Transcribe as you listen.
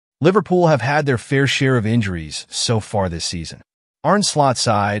Liverpool have had their fair share of injuries so far this season. Arne Slot's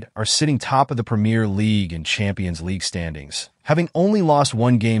side are sitting top of the Premier League and Champions League standings, having only lost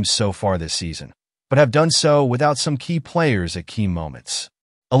one game so far this season, but have done so without some key players at key moments.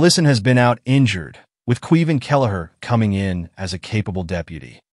 Alisson has been out injured, with Kevin Kelleher coming in as a capable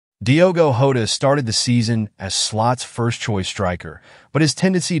deputy. Diogo Jota started the season as Slot's first-choice striker, but his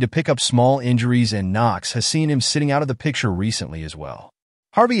tendency to pick up small injuries and knocks has seen him sitting out of the picture recently as well.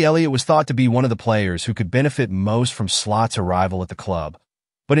 Harvey Elliott was thought to be one of the players who could benefit most from Slot's arrival at the club,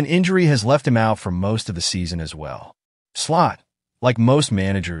 but an injury has left him out for most of the season as well. Slot, like most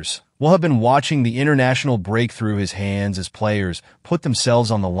managers, will have been watching the international break through his hands as players put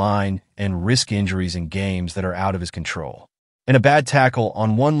themselves on the line and risk injuries in games that are out of his control. And a bad tackle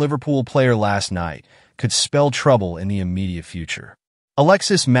on one Liverpool player last night could spell trouble in the immediate future.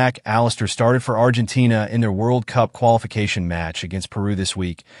 Alexis Mac Allister started for Argentina in their World Cup qualification match against Peru this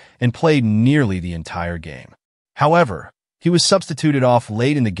week and played nearly the entire game. However, he was substituted off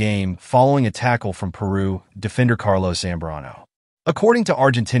late in the game following a tackle from Peru defender Carlos Zambrano. According to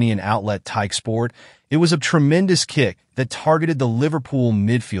Argentinian outlet Tike Sport, it was a tremendous kick that targeted the Liverpool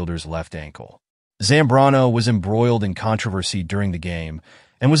midfielder's left ankle. Zambrano was embroiled in controversy during the game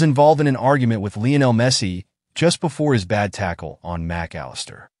and was involved in an argument with Lionel Messi just before his bad tackle on Mac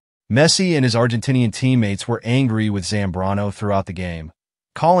Allister. Messi and his Argentinian teammates were angry with Zambrano throughout the game,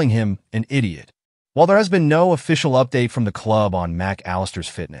 calling him an idiot. While there has been no official update from the club on Mac Allister's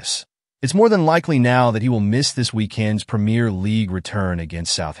fitness, it's more than likely now that he will miss this weekend's Premier League return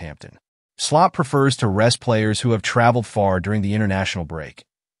against Southampton. Slot prefers to rest players who have traveled far during the international break,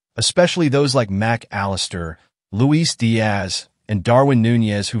 especially those like Mac Allister, Luis Diaz, and Darwin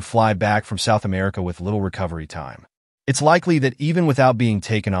Núñez who fly back from South America with little recovery time. It's likely that even without being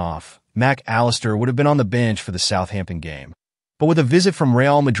taken off, Mac Allister would have been on the bench for the Southampton game. But with a visit from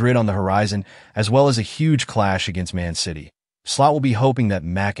Real Madrid on the horizon, as well as a huge clash against Man City, Slot will be hoping that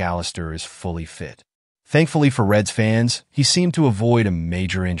Mac Allister is fully fit. Thankfully for Reds fans, he seemed to avoid a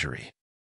major injury.